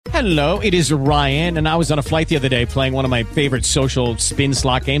Hello, it is Ryan, and I was on a flight the other day playing one of my favorite social spin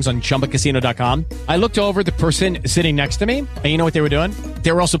slot games on ChumbaCasino.com. I looked over at the person sitting next to me, and you know what they were doing?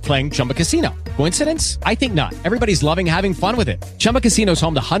 They were also playing Chumba Casino. Coincidence? I think not. Everybody's loving having fun with it. Chumba Casino is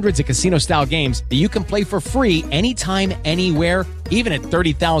home to hundreds of casino-style games that you can play for free anytime, anywhere, even at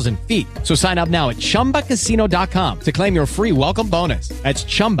 30,000 feet. So sign up now at ChumbaCasino.com to claim your free welcome bonus. That's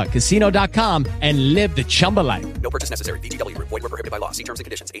ChumbaCasino.com and live the Chumba life. No purchase necessary. VGW. Void where prohibited by law. See terms and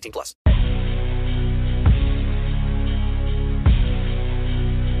conditions. 18+.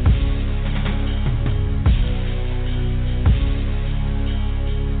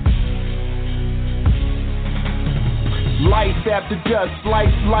 Life after dusk,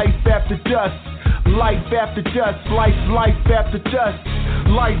 life after dusk. Life after dusk, life after dusk.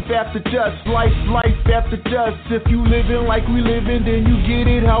 Life after dusk, life after dusk. If you living like we living, then you get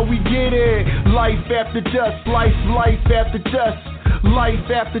it how we get it. Life after dusk, life after dusk. Life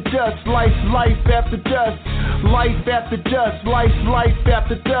after dusk, life after dusk. Life after dusk, life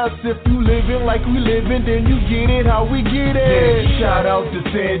after dusk. If you living like we living, then you get it how we get it. Yeah, shout out to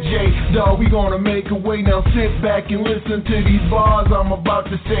Ceddy J, dawg, we gonna make a way. Now sit back and listen to these bars I'm about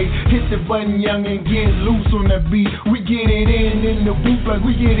to say. Hit the button, young, and get loose on that beat. We get it in the booth like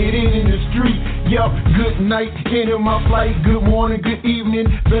we get it in the street. Yup, good night, into my flight. Good morning, good evening.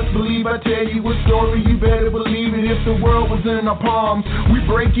 Best believe I tell you a story, you better believe it. If the world was in our palms, we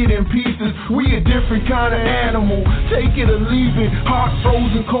break it in pieces. We a different kind of animal. Take it or leave it. Heart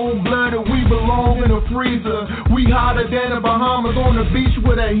frozen, cold-blooded. We belong in a freezer. We hotter than the Bahamas on the beach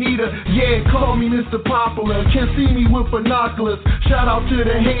with a heater. Yeah, call me Mr. Popular. Can't see me with binoculars. Shout out to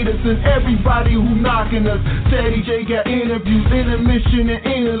the haters and everybody who knocking us. Ceddy J got interviews, intermission and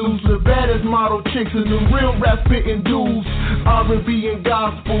interludes. The baddest model chicks and the real rap spitting dudes. R&B and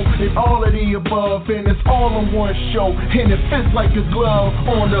gospel and all of the above. And it's all on one show. And it fits like a glove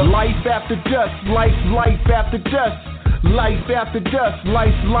on the Life After Dusk, life after dusk. Life after dusk,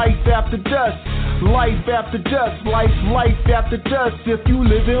 life after dusk. Life after dusk, life after dusk. If you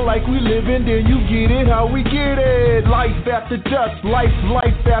living like we living, then you get it how we get it. Life after dusk, life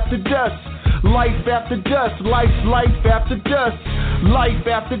after dusk. Life after dusk, life after dusk. Life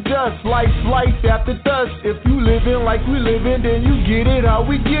after dusk, life after dusk. If you living like we living, then you get it how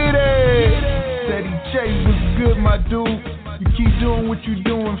we get it. Ceddy J was good, my dude. You keep doing what you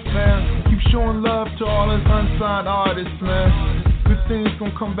doing, fam. Keep showing love to all us unsigned artists, man. Good things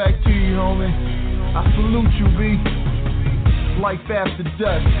gonna come back to you, homie. I salute you, B. Life after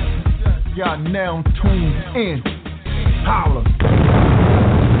dusk. Y'all now tuned in. Holla.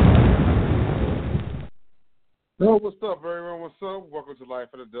 Yo, what's up, everyone? What's up? Welcome to Life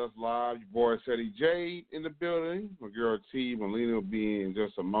After Dusk Live. Your boy Ceddy J in the building. My girl Tee Malinaaa will be in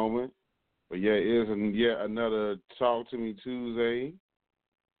just a moment. But yeah, it is yet another Talk to Me Tuesday.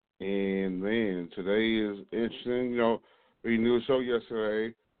 And man, today is interesting. You know, we knew a show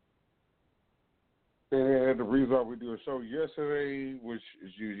yesterday. And the reason why we do a show yesterday, which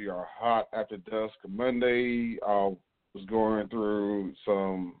is usually our Hot After Dusk Monday, was going through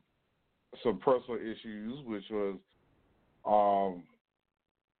some personal issues, which was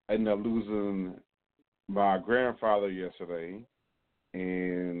I ended up losing my grandfather yesterday.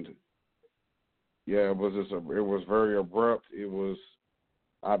 And yeah, it was very abrupt. It was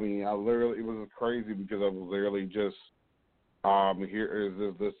crazy because I was literally just here is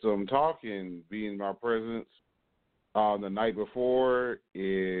this talking, being in my presence the night before,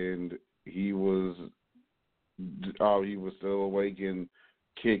 and he was still awake and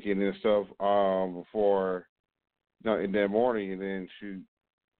kicking and stuff before in that morning, and then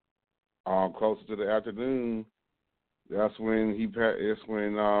closer to the afternoon, that's when he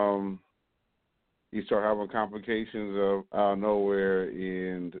started having complications out of nowhere,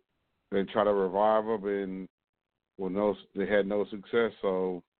 and they tried to revive him, and they had no success.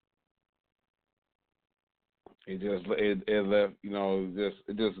 So it left,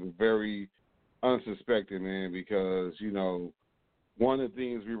 it just very unsuspected, man. Because one of the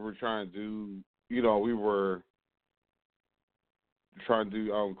things we were trying to do, we were trying to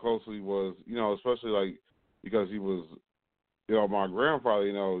do closely was, especially like because he was. My grandfather,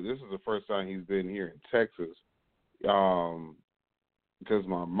 this is the first time he's been here in Texas, because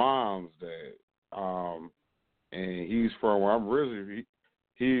my mom's dad, and he's from where I'm originally.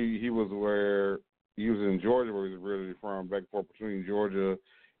 He was in Georgia, where he was originally from, back and forth between Georgia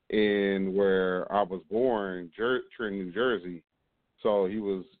and where I was born, Trenton, New Jersey. So he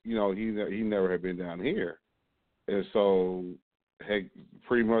was, he never had been down here, and so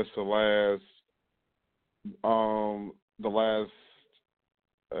pretty much the last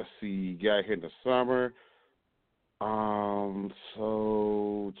got hit in the summer.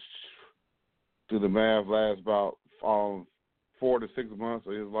 So through the math, last about 4 to 6 months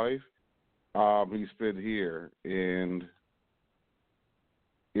of his life, he spent here, and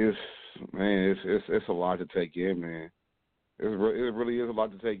it's a lot to take in, man. It really is a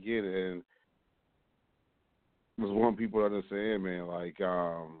lot to take in, and there's one people understand, man. Like,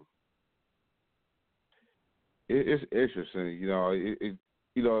 it's interesting, you know.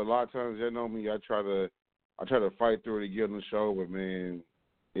 A lot of times, you know me, I try to fight through it to get on the show, but man,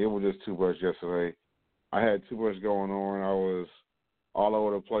 it was just too much yesterday. I had too much going on. I was all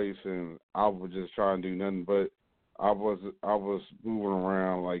over the place, and I was just trying to do nothing but I was moving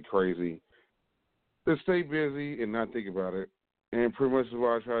around like crazy to stay busy and not think about it. And pretty much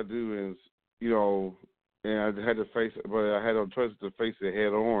what I try to do is, you know, and I had to face it, but I had no choice to face it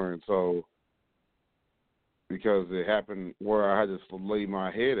head on. So because it happened where I had to lay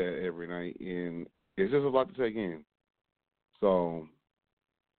my head at every night, and it's just a lot to take in. So,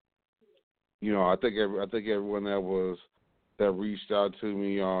 you know, I think everyone that reached out to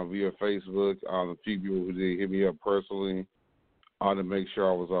me via Facebook, a few people who did hit me up personally to make sure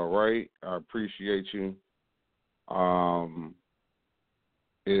I was all right. I appreciate you.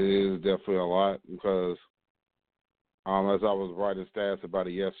 It is definitely a lot because as I was writing stats about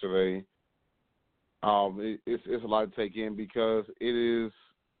it yesterday, it's a lot to take in because it is,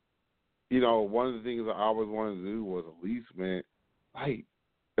 you know, one of the things I always wanted to do was at least, man, like,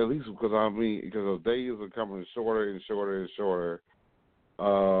 at least because the days are coming shorter and shorter and shorter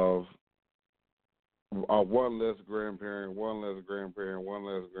of one less grandparent,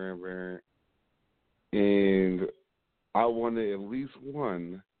 and I wanted at least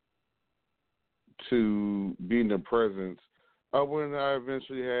one to be in the presence of when I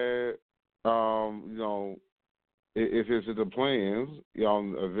eventually had, you know, if it's in the plans, you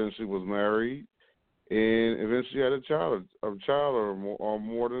know, eventually was married and eventually had a child or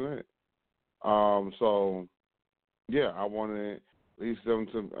more than that. So yeah, I wanted at least them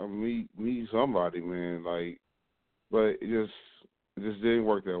to meet somebody, man. Like, but it just didn't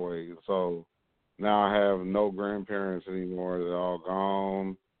work that way. So now I have no grandparents anymore. They're all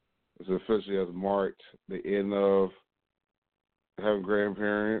gone. It's officially has marked the end of having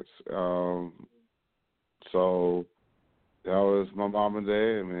grandparents. So that was my mom and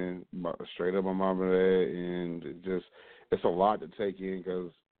dad, man. Straight up my mom and dad, and it's a lot to take in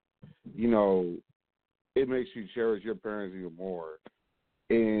because, you know, it makes you cherish your parents even more.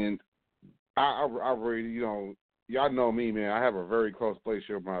 And I really, you know, y'all know me, man. I have a very close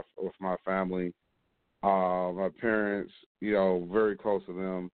relationship with my family. My parents, you know, very close to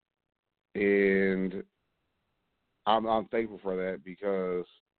them, and I'm thankful for that because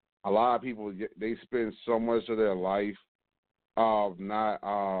a lot of people, they spend so much of their life not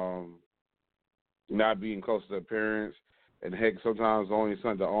being close to their parents, and heck, sometimes the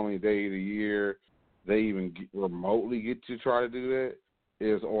only day of the year they even remotely get to try to do that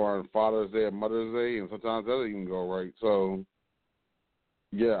is on Father's Day or Mother's Day, and sometimes that doesn't even go right. So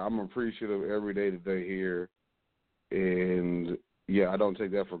yeah, I'm appreciative every day that they're here, and yeah, I don't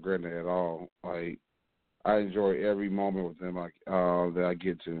take that for granted at all. Like, I enjoy every moment with them that I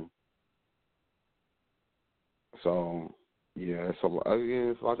get to. So yeah, it's a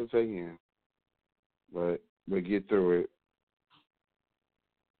lot to take in, but we get through it.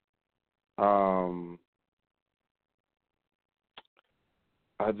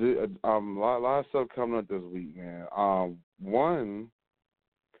 I did a lot of stuff coming up this week, man. One,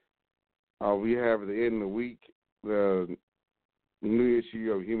 we have at the end of the week the new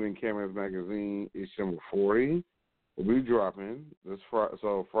issue of Human Cameras magazine, issue number 40, will be dropping this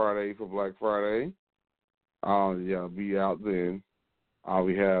Friday for Black Friday. Yeah, it'll be out then.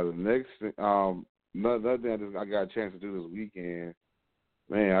 We have the next another thing I got a chance to do this weekend.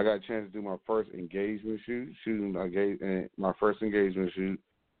 Man, I got a chance to do my first engagement shoot, my first engagement shoot,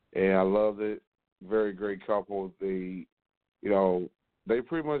 and I loved it. Very great couple. They, you know, they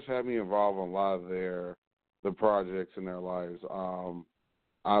pretty much had me involved in a lot of the projects in their lives.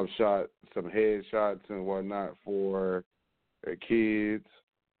 I've shot some headshots and whatnot for their kids.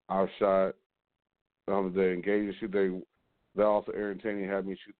 I've shot the engagement shoot. They also entertaining had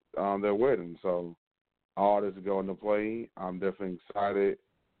me shoot their wedding. So all this is going to play. I'm definitely excited,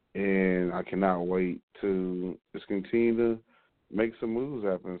 and I cannot wait to just continue to make some moves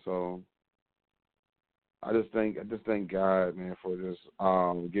happen. So I just thank God, man, for just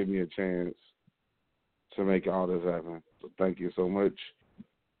giving me a chance to make all this happen. So thank you so much.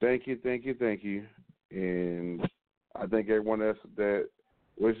 Thank you. And I thank everyone that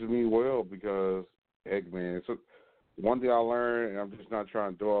wishes me well because, heck, man, so one thing I learned, and I'm just not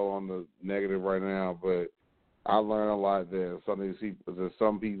trying to dwell on the negative right now, but I learned a lot there.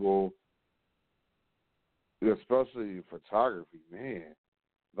 Some people especially photography, man.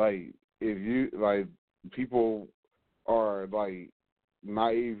 Like, if you, like, people are, like,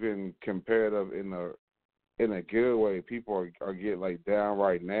 not even competitive in a good way. People are getting, like,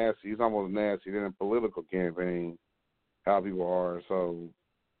 downright nasty. It's almost nasty in a political campaign, how people are. So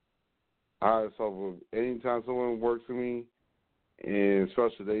anytime someone works with me, and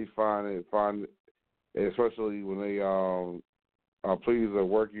especially they find especially when they are pleased to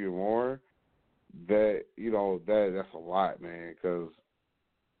work you more, that, you know, that's a lot, man, because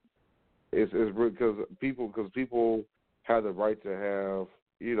it's because people have the right to have,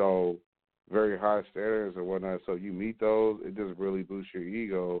 you know, very high standards and whatnot. So you meet those, it just really boosts your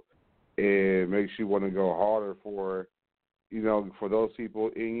ego and makes you want to go harder for, you know, for those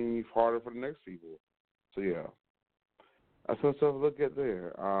people, and harder for the next people. So yeah, that's what stuff to look at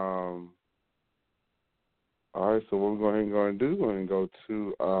there. All right, so what we're going to do, we're going to go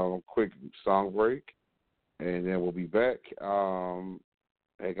to a quick song break, and then we'll be back.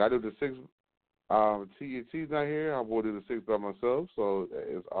 Hey, I do the 6. T's not here. I will do the 6 by myself, so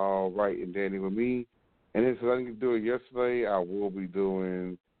it's all right and dandy with me. And then, since I didn't do it yesterday, I will be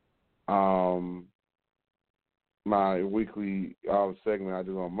doing my weekly segment I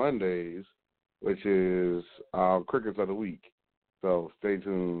do on Mondays, which is Crickets of the Week. So stay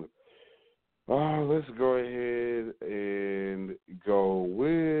tuned. Let's go ahead and go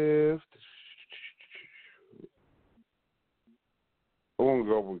with. I want to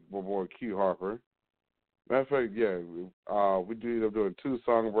go with my boy Q Harper. Matter of fact, yeah, we do end up doing 2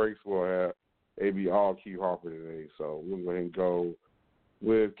 song breaks. We'll have maybe all Q Harper today. So we'll go ahead and go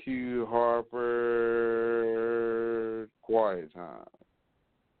with Q Harper, Quiet Time.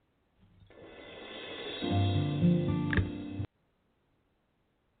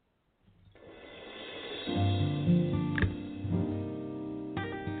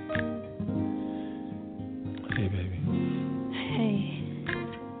 Hey, baby. Hey.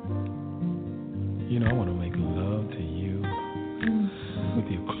 You know, I want to make love to you with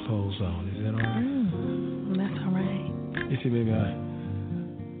your clothes on. Is that all right? That's all right. You see, baby,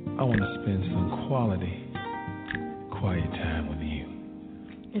 I want to spend some quality, quiet time with you.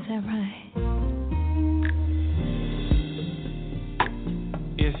 Is that right?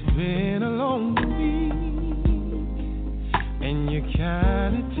 It's been a long week, and you're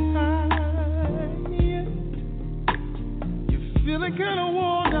kind of tired. You're feeling kind of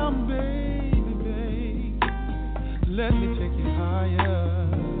worn down, baby, babe. Let me take you higher.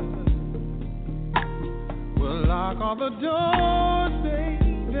 We'll lock all the doors, baby,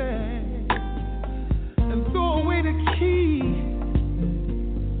 and throw away the key.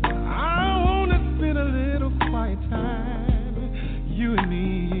 I want to spend a little quiet time, you and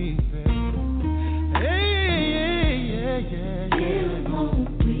me, baby. Hey, yeah. Feel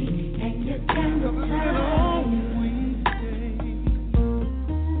lonely and you're kind of tired.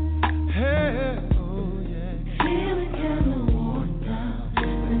 Hey, oh yeah. Feeling kind of worn down.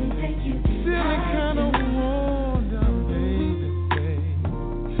 Let me take you Feeling kind of worn down, baby.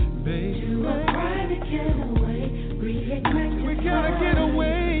 to a private getaway. Reignite We the gotta fire. get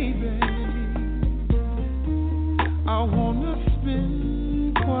away, baby. I wanna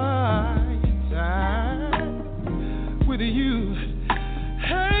spend quiet time with you.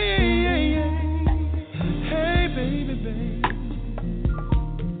 Hey, baby.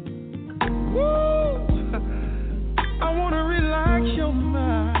 Woo! I wanna relax your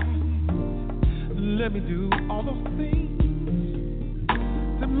mind. Let me do all those things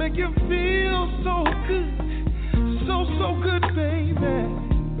to make you feel so good, so good, baby.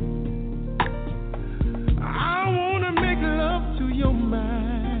 I wanna make love to your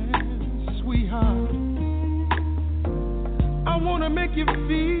mind, sweetheart. I wanna make you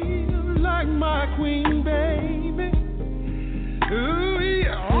feel like my queen, baby. Ooh,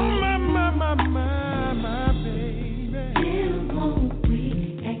 yeah, oh my baby. Feel lonely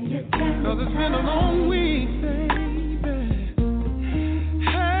and you're kind of 'Cause it's been a long week, baby.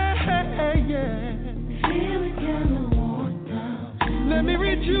 Hey, yeah. feeling kind of worn down. Let me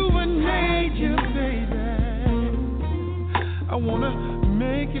rejuvenate you, baby. I wanna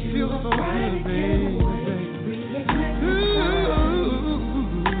make you feel so good, baby. Ooh,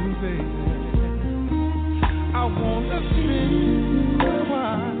 baby. I wanna spend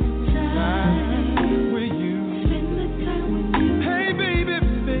quiet time with you. Hey, baby.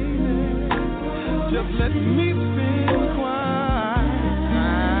 Just let me spend quiet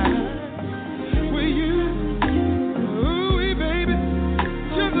time with you. Ooh, baby.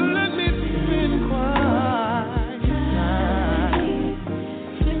 Just let me spend quiet time.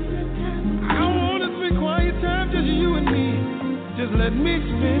 I wanna spend quiet time, just you and me. Just let me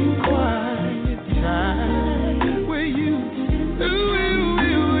spend quiet time with you. Ooh,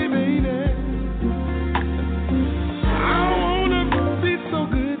 baby. I wanna be so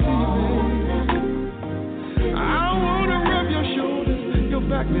good to you, baby. I wanna rub your shoulders, your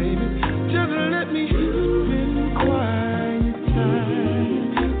back, baby. Just let me spend quiet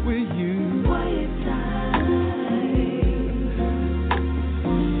time with you. Quiet time.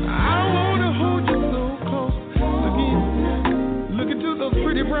 I wanna hold you so close. Look into those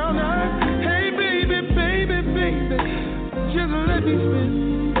pretty brown eyes. Hey, baby, baby, baby. Just let me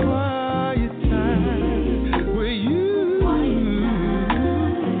spend quiet time with you. Quiet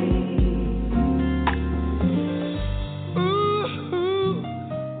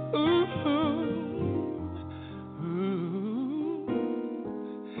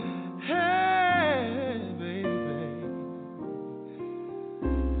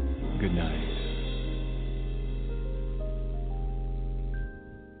Good night.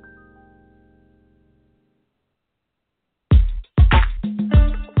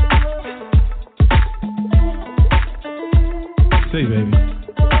 Say, baby,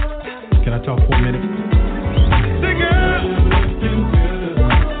 can I talk for a minute? Say, girl.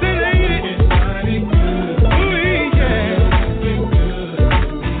 Say, lady. Ooh, yeah.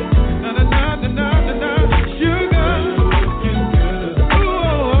 Na na na na na na, sugar.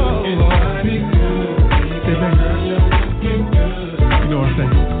 Ooh, say, baby, you know what I'm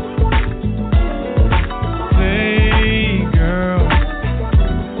saying? Say, girl,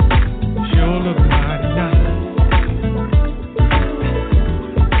 sure look mighty nice.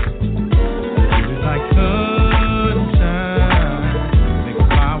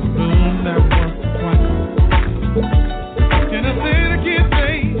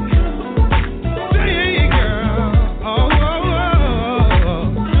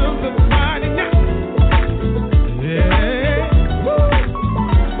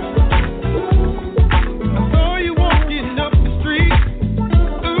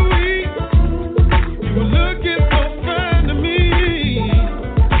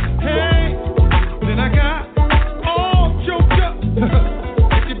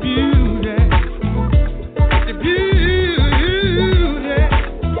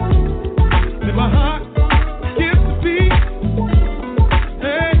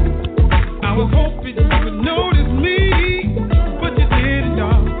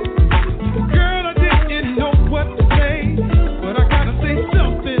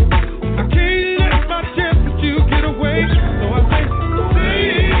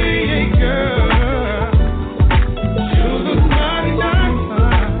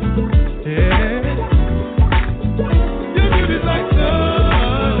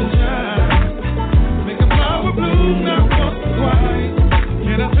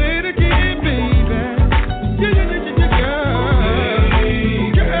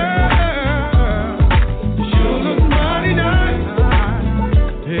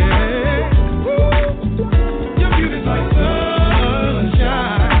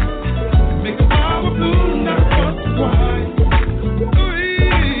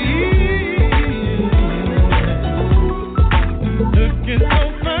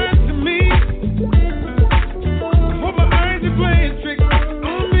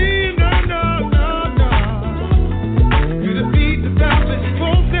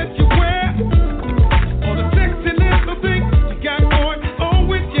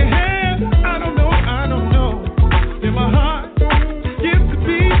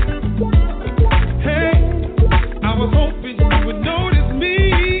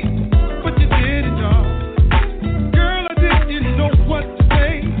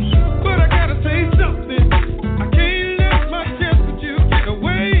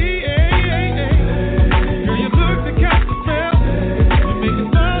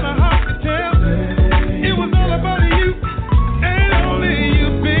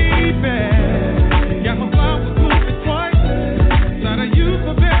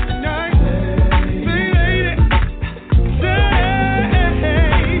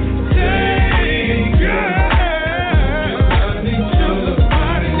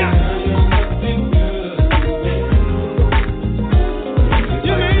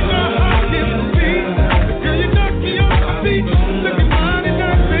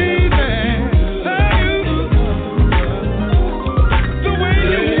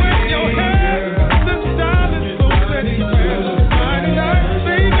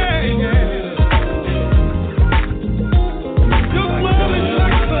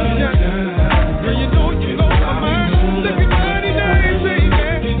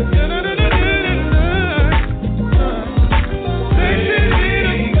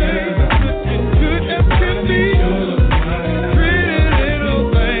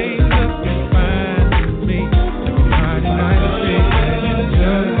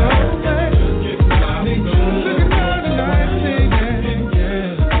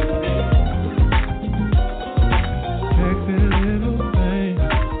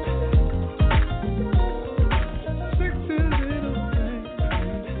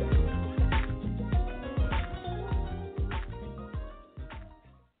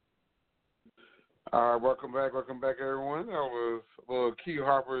 Welcome back, everyone. That was a little Key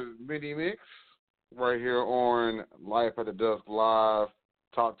Harper's mini mix right here on Life After Dusk Live.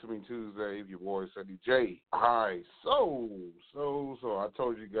 Talk to me Tuesday. Your boy Ceddy J. Hi. So I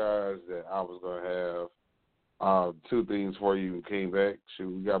told you guys that I was gonna have two things for you and came back. Shoot,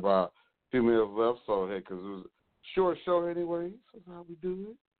 we got about a few minutes left, so hey, because it was a short show anyway, so that's how we do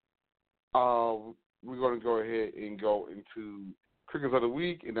it. We're gonna go ahead and go into crickets of the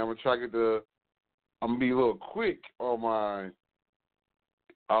week, and I'm gonna be a little quick on my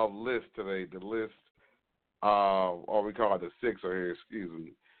list today. The list, or we call it the sixer here, excuse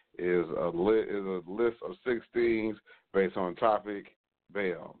me, is a list of 6 things based on topic,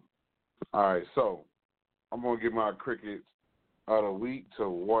 bam. All right, so I'm going to give my cricket of the week to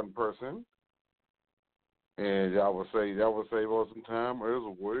one person, and y'all will say that will save us some time as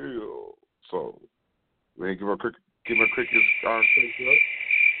well. So we give my cricket up.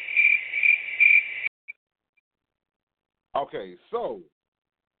 Okay, so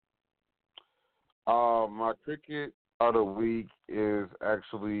my cricket of the week is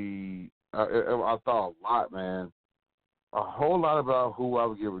actually I thought a lot, man. A whole lot about who I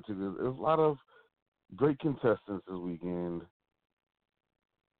would give it to. There's a lot of great contestants this weekend,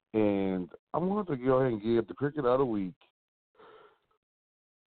 and I wanted to go ahead and give the cricket of the week.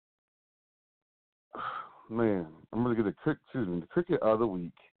 Man, I'm going to give the cricket of the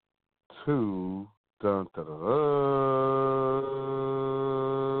week to dun, dun, dun, dun,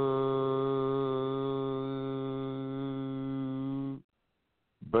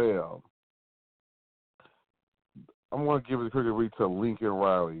 bam. I'm going to give the cricket of the week to Lincoln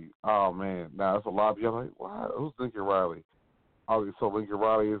Riley. Oh, man. Now, that's a lot of y'all like, why? Who's Lincoln Riley? So Lincoln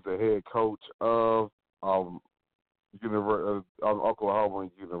Riley is the head coach of Oklahoma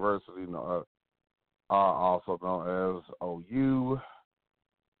University, also known as OU.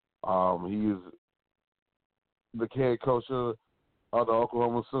 He is the head coach of the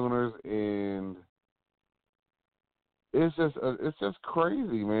Oklahoma Sooners, and it's just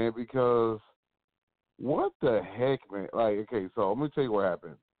crazy, man. Because what the heck, man? Like, okay, so let me tell you what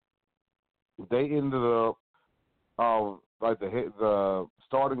happened. They ended up like the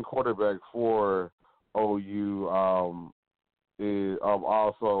starting quarterback for OU is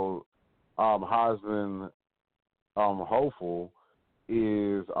also Heisman hopeful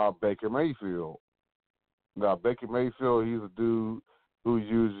is Baker Mayfield. Now, Baker Mayfield, he's a dude who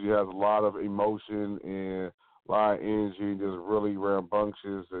usually has a lot of emotion and a lot of energy and just really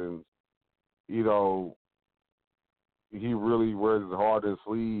rambunctious, and, you know, he really wears his heart on his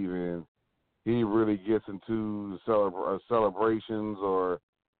sleeve, and he really gets into celebrations or,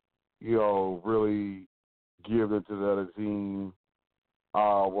 you know, really give it to the other team.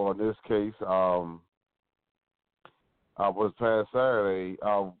 Well, in this case, was past Saturday.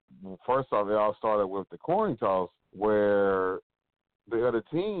 First off, they all started with the coin toss, where the other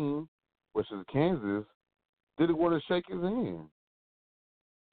team, which is Kansas, didn't want to shake his hand.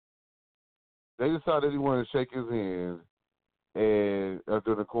 They decided they didn't want to shake his hand and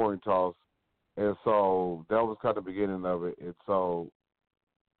after the coin toss, and so that was kind of the beginning of it. And so,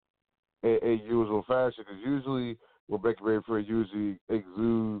 in usual fashion, because usually what Baker Mayfield usually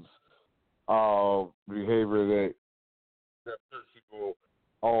exudes behavior that people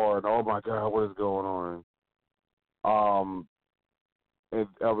are, and oh my God, what is going on? And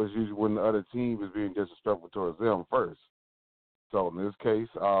that was usually when the other team is being disrespectful towards them first. So in this case,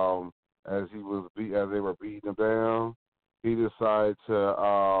 as they were beating him down, he decided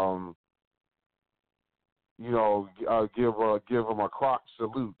to give him a crotch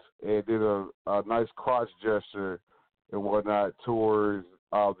salute and did a nice crotch gesture and whatnot towards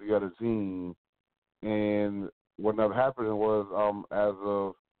the other team. And what ended up happening was, as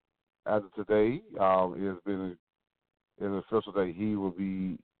of today, it's official that he will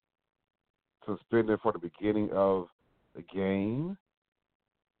be suspended for the beginning of the game,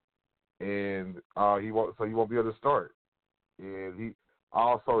 and he won't be able to start. And he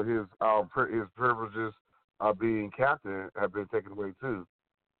also his privileges of being captain have been taken away too,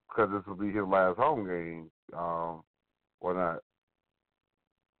 because this will be his last home game. Or not?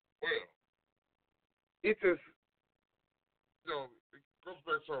 It just it goes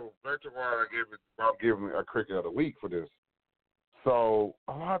back to why I'm giving a cricket of the week for this. So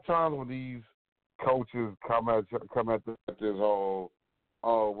a lot of times when these coaches come at this whole,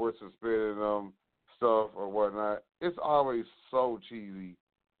 oh, we're suspending them stuff or whatnot, it's always so cheesy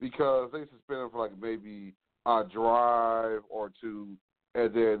because they suspend them for like maybe a drive or two,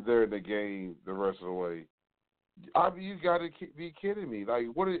 and then they're in the game the rest of the way. I mean, you got to be kidding me! Like,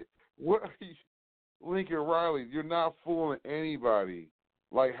 what are you, Lincoln Riley? You're not fooling anybody.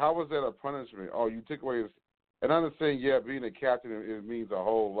 Like, how was that a punishment? Oh, you took away his. And I understand, yeah, being a captain, it means a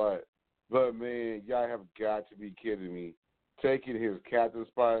whole lot. But, man, y'all have got to be kidding me. Taking his captain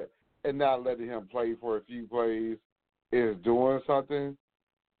spot and not letting him play for a few plays is doing something.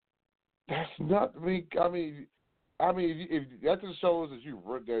 That's not me. I mean, if that just shows that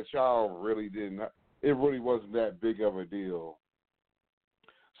that y'all really didn't. It really wasn't that big of a deal.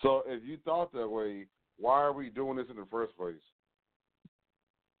 So if you thought that way, why are we doing this in the first place?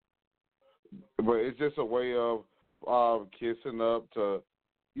 But it's just a way of kissing up to,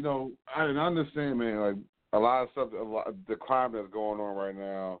 I understand, man. Like a lot of stuff, the climate that's going on right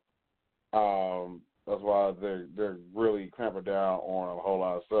now. That's why they're really clamping down on a whole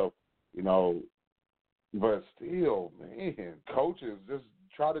lot of stuff, But still, man, coaches just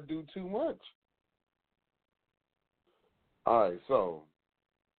try to do too much. All right, so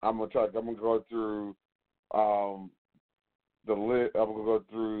I'm gonna go through the list. I'm gonna go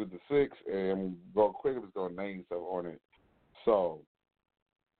through the 6 and go quick. I'm just gonna name stuff on it. So,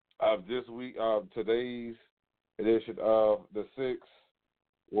 this week, today's edition of the 6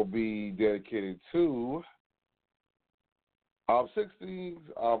 will be dedicated to 6 things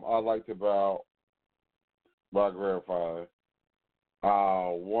I liked about my grandfather.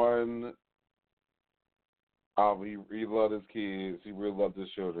 One, he loved his kids. He really loved his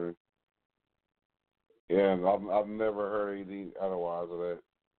children. And I've never heard anything otherwise of that.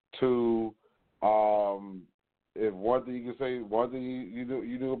 2, if one thing you can say, one thing you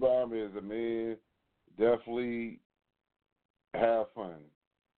knew about him is the man definitely have fun.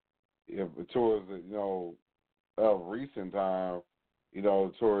 If towards recent time,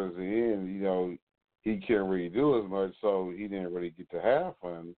 towards the end, he can't really do as much, so he didn't really get to have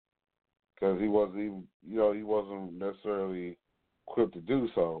fun because he wasn't necessarily equipped to do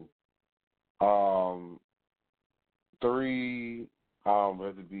so. 3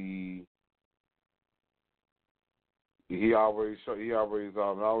 had to be. He always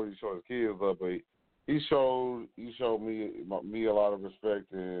not only showed his kids love, but he showed me a lot of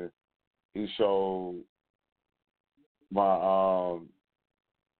respect, and he showed my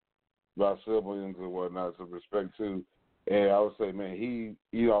siblings and whatnot some respect too. And I would say, man,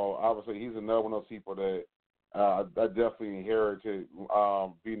 obviously he's another one of those people that I definitely inherited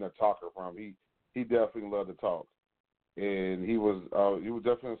being a talker from. He definitely loved to talk, and he was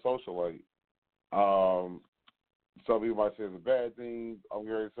definitely a socialite. Some people might say it's a bad thing, I'm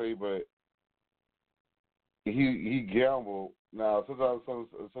going to say, but he gambled. Now sometimes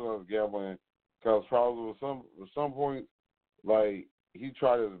gambling, because probably with some point, like he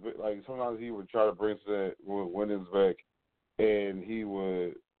tried sometimes he would try to bring that winnings back, and he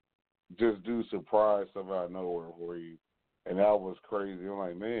would just do surprise stuff out of nowhere for you, and that was crazy. I'm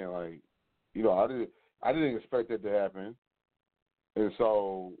like, man, I didn't expect that to happen, and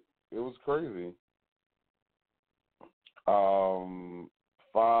so it was crazy.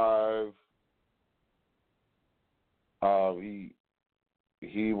 5.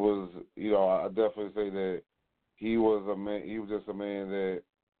 He was, I definitely say that he was a man. He was just a man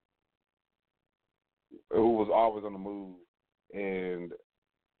who was always on the move and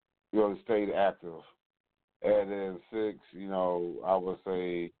stayed active. And then 6, I would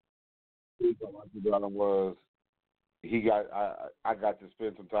say was I got to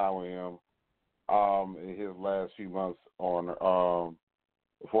spend some time with him in his last few months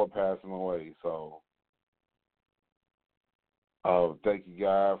before passing away. So thank you,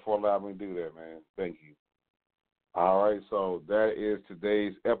 guys, for allowing me to do that, man. Thank you. All right, so that is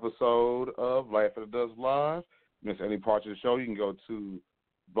today's episode of Life After Dusk Live. Miss any parts of the show, you can go to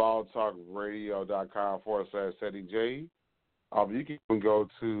blogtalkradio.com/Ceddy J. You can go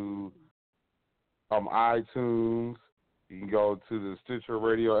to iTunes. You can go to the Stitcher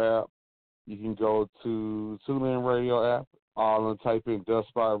Radio app. You can go to TuneIn Radio app. And type in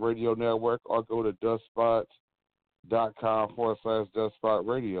Dustspot Radio Network, or go to dustspot.com/Dustspot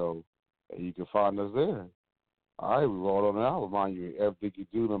Radio, and you can find us there. All right, we roll on out. Remind you, everything you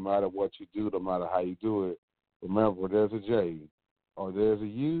do, no matter what you do, no matter how you do it, remember, there's a J or there's a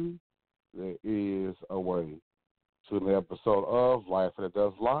U, there is a way. To the episode of Life After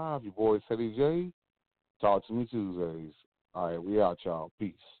Dusk Live, your boy Ceddy J. Talk to me Tuesdays. All right, we out, y'all.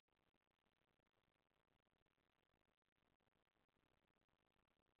 Peace.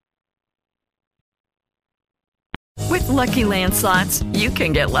 With Lucky Land Slots, you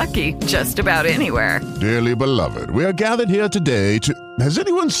can get lucky just about anywhere. Dearly beloved, we are gathered here today to... Has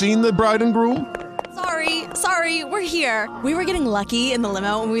anyone seen the bride and groom? Sorry, we're here. We were getting lucky in the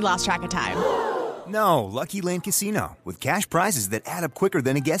limo and we lost track of time. No, Lucky Land Casino, with cash prizes that add up quicker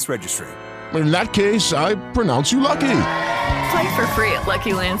than a guest registry. In that case, I pronounce you lucky. Play for free at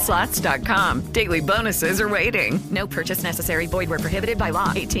LuckyLandSlots.com. Daily bonuses are waiting. No purchase necessary. Void where prohibited by law.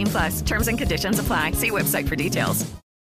 18+. Terms and conditions apply. See website for details.